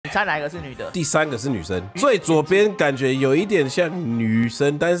猜哪一个是女的？第3个是女生，最左边感觉有一点像女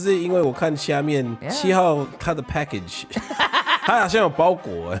生，但是因为我看下面7号他的 package。他好像有包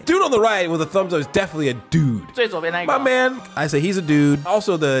裹。Dude on the right with a thumbs up is definitely a dude. 最左边那个 My man, I say he's a dude.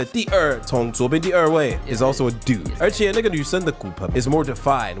 Also the 第2从左边第2位 is also a dude. 而且那个女生的骨盆 is more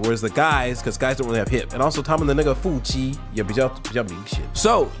defined, whereas the guys, because guys don't really have hip, and also 他们的那个腹肌也比较明显。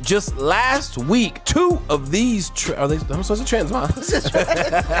So just last week, 2 of these are they? I'm supposed to trans, huh?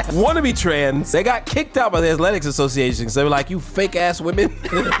 Want to be trans? They got kicked out by the athletics association. So they were like, "You fake ass women."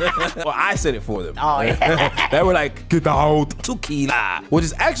 Well, I said it for them. Oh yeah. They were like, "Get out." Which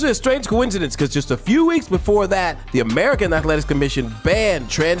is actually a strange coincidence because just a few weeks before that, the American Athletics Commission banned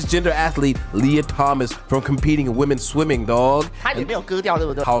transgender athlete Leah Thomas from competing in women's swimming, dog. 她也没有割掉，对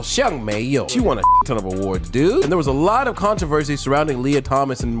不对？好像没有。She won a ton of awards, dude. And there was a lot of controversy surrounding Leah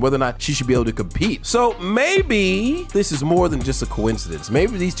Thomas and whether or not she should be able to compete. So maybe this is more than just a coincidence.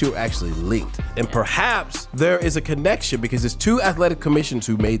 Maybe these two are actually linked. And perhaps there is a connection because there's 2 athletic commissions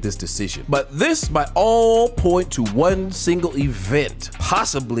who made this decision. But this might all point to one single event,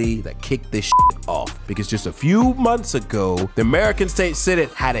 possibly that kicked this shit off. Because just a few months ago, the American State Senate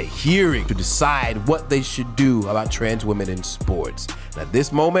had a hearing to decide what they should do about trans women in sports. And at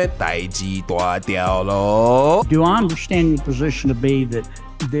this moment, do I understand your position to be that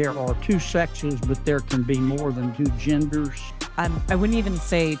there are 2 sexes, but there can be more than 2 genders? I wouldn't even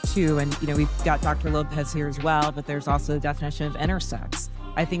say 2, and we've got Dr. Lopez here as well, but there's also the definition of intersex.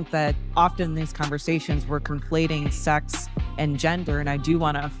 I think that often in these conversations we're conflating sex and gender, and I do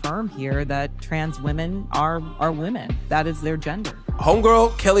want to affirm here that trans women are women. That is their gender.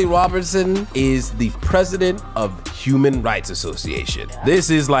 Homegirl Kelly Robertson is the president of Human Rights Association. This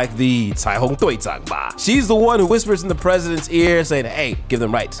is like the 彩虹队长吧. She's the one who whispers in the president's ear saying, hey, give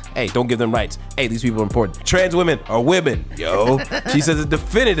them rights. Hey, don't give them rights. Hey, these people are important. Trans women are women, yo. She says it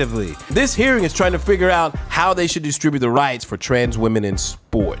definitively. This hearing is trying to figure out how they should distribute the rights for trans women in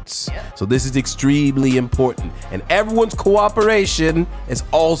sports. So this is extremely important. And everyone's cooperation is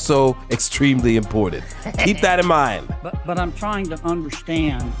also extremely important. Keep that in mind. But I'm trying to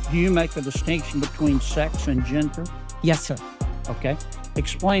understand, do you make a distinction between sex and gender? Yes, sir. Okay.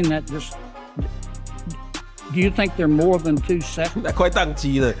 Explain that. Just, do you think there are more than 2 sexes? 快宕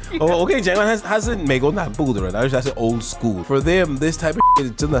机了。我跟你讲，他是美国南部的人，而且他是 old school. For them, this type of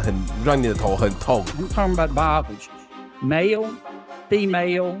shit 真的很让你的头很痛。I'm talking about biology. Male,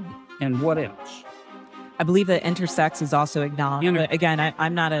 female, and what else? I believe that intersex is also acknowledged. But again,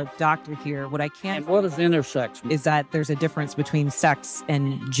 I'm not a doctor here. What I can And what is intersex mean? Is that there's a difference between sex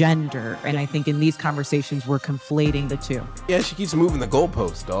and gender. And I think in these conversations, we're conflating the 2. Yeah, she keeps moving the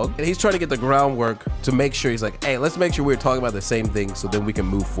goalposts, dog. And he's trying to get the groundwork to make sure he's like, hey, let's make sure we're talking about the same thing so then we can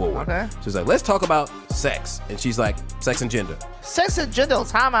move forward. Okay. So he's like, let's talk about sex. And she's like, sex and gender. Sex and gender 有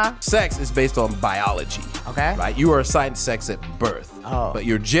差吗？ Sex is based on biology. Okay. Right? You are assigned sex at birth. Oh. But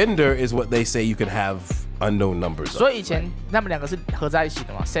your gender is what they say you can have unknown numbers. 所以以前他们2个是合在一起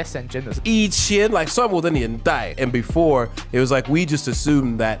的嘛 ？Sex and gender 是以前 like 算我的年代 and before it was like we just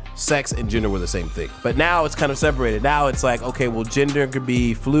assumed that sex and gender were the same thing. But now it's kind of separated. Now it's like, okay, well, gender could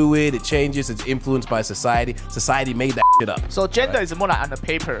be fluid, it changes, it's influenced by society. Society made that shit up. So gender is more like on the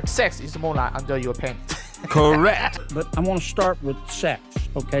paper. Sex is more like under your pen. Correct. But I want to start with sex.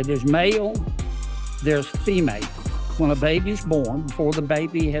 Okay, there's male, there's female. When a baby's born, before the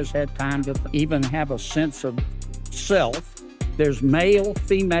baby has had time to even have a sense of self, there's male,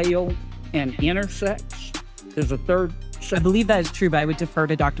 female, and intersex. There's a 3rd. I believe that is true, but I would defer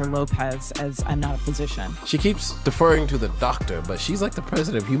to Dr. Lopez as I'm not a physician. She keeps deferring to the doctor, but she's like the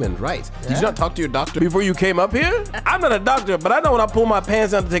president of human rights. Did you not talk to your doctor before you came up here? I'm not a doctor, but I know when I pull my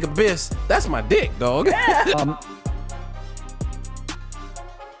pants down to take a piss, that's my dick, dog.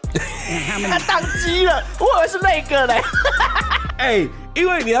 他宕机了，我以为是那个嘞。哎，因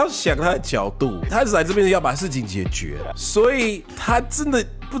为你要想他的角度，他是来这边要把事情解决，所以他真的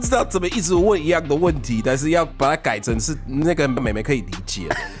不知道怎么一直问一样的问题，但是要把它改成是那个妹妹可以理解。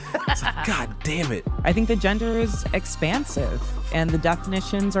It's like, God damn it. I think the gender is expansive and the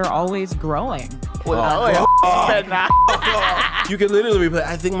definitions are always growing. You can literally replay,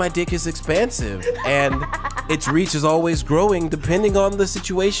 I think my dick is expansive and its reach is always growing depending on the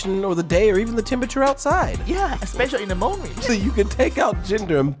situation or the day or even the temperature outside. Yeah, especially in the moment. So you can take out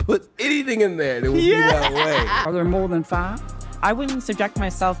gender and put anything in there and it will be that way. Are there more than 5? I wouldn't subject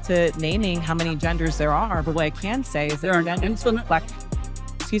myself to naming how many genders there are, but what I can say is there are an infinite.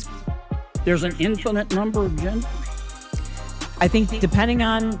 Excuse me. There's an infinite number of genders. I think depending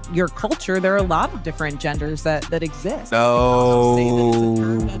on your culture, there are a lot of different genders that exist. No.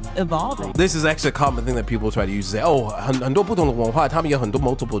 That's evolving. This is actually a common thing that people try to use. Say, oh, 很多不同的文化，他们有很多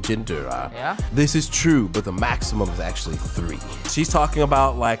multiple gender. Yeah. This is true, but the maximum is actually 3. She's talking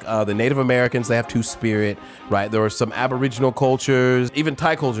about like the Native Americans, they have 2-spirit, right? There are some Aboriginal cultures, even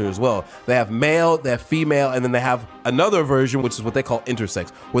Thai culture as well. They have male, they have female, and then they have another version, which is what they call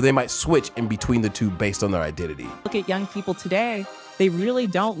intersex, where they might switch in between the two based on their identity. Look at young people today, they really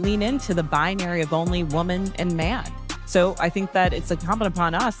don't lean into the binary of only woman and man. So I think that it's incumbent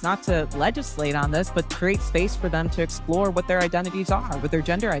upon us not to legislate on this, but create space for them to explore what their identities are, what their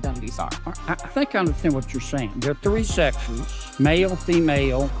gender identities are. I think I understand what you're saying. There are 3 sexes, male,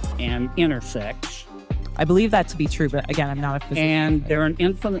 female, and intersex. I believe that to be true, but again, I'm not a physician. And there are an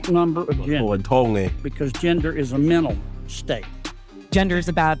infinite number of genders because gender is a mental state. Gender is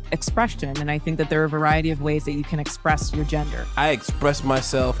about expression, and I think that there are a variety of ways that you can express your gender. I express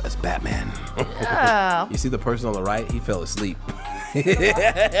myself as Batman. Yeah. You see the person on the right? He fell asleep. And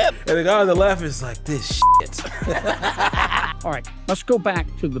the guy on the left is like, this shit. All right, let's go back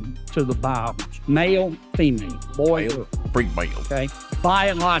to the biology. Male, female, boy, girl. Freak male. Okay,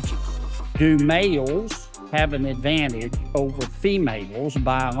 biologically, do males have an advantage over females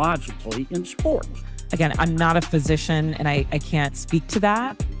biologically in sports? Again, I'm not a physician, and I can't speak to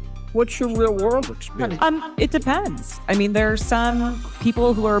that. What's your real world experience? It depends. I mean, there are some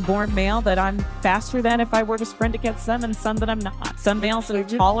people who are born male that I'm faster than if I were to sprint against them, and some that I'm not. Some males that are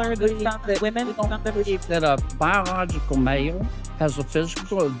taller than some women. Some that believe that a biological male has a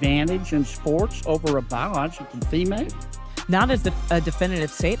physical advantage in sports over a biological female? Not as a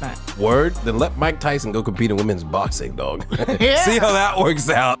definitive statement. Word? Then let Mike Tyson go compete in women's boxing, dog. Yeah. See how that works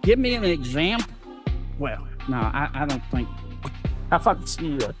out. Give me an example. Well, no, I don't think. 他放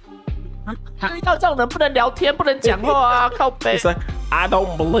弃了。遇到这种人不能聊天，不能讲话啊，靠背。 It's like, I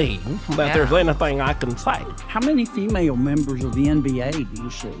don't believe that Yeah. there's anything I can say. How many female members of the NBA do you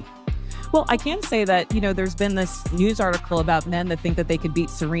see? Well, I can say that, there's been this news article about men that think that they could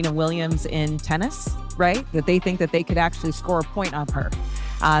beat Serena Williams in tennis, right? That they think that they could actually score a point on her.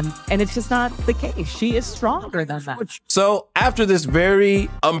 And it's just not the case. She is stronger than that. So after this very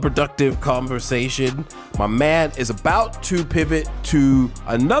unproductive conversation, my man is about to pivot to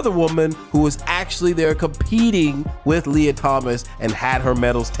another woman who was actually there competing with Leah Thomas and had her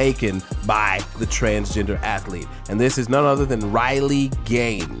medals taken by the transgender athlete. And this is none other than Riley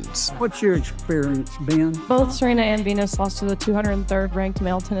Gaines. What's your experience, Ben? Both Serena and Venus lost to the 203rd ranked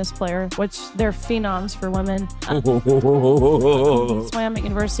male tennis player, which they're phenoms for women. Swam at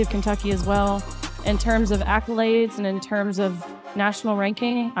University of Kentucky as well. In terms of accolades and in terms of national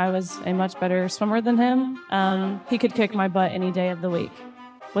ranking, I was a much better swimmer than him. He could kick my butt any day of the week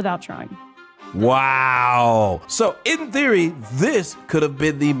without trying. Wow. So in theory, this could have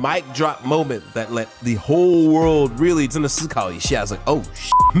been the mic drop moment that let the whole world really 真的思考一下. It's like, oh,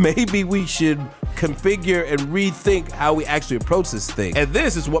 maybe we should configure and rethink how we actually approach this thing. And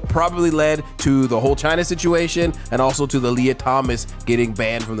this is what probably led to the whole China situation and also to the Leah Thomas getting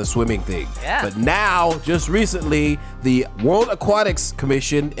banned from the swimming thing. Yeah. But now, just recently, the World Aquatics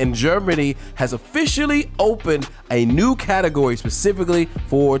Commission in Germany has officially opened a new category specifically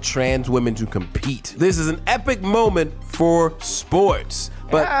for trans women to compete. This is an epic moment for sports.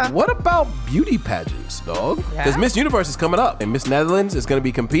 But what about beauty pageants, dog? Because Miss Universe is coming up, and Miss Netherlands is going to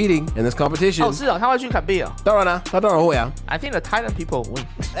be competing in this competition. 哦，是哦，他会去compete哦。当然啦，他当然会啊。I think the Thailand people win.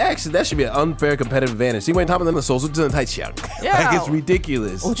 Actually, that should be an unfair competitive advantage. 因为他们的手术真的太强。Yeah. Like it's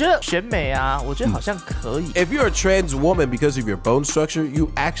ridiculous. 我觉得选美啊，我觉得好像可以。If you're a trans woman because of your bone structure,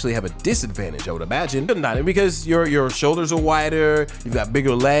 you actually have a disadvantage, I would imagine. Not because your shoulders are wider, you've got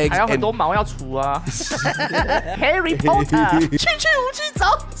bigger legs. 还有很多毛要除啊。Harry Potter，去无去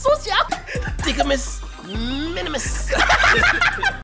找，缩小。Digimus minimus.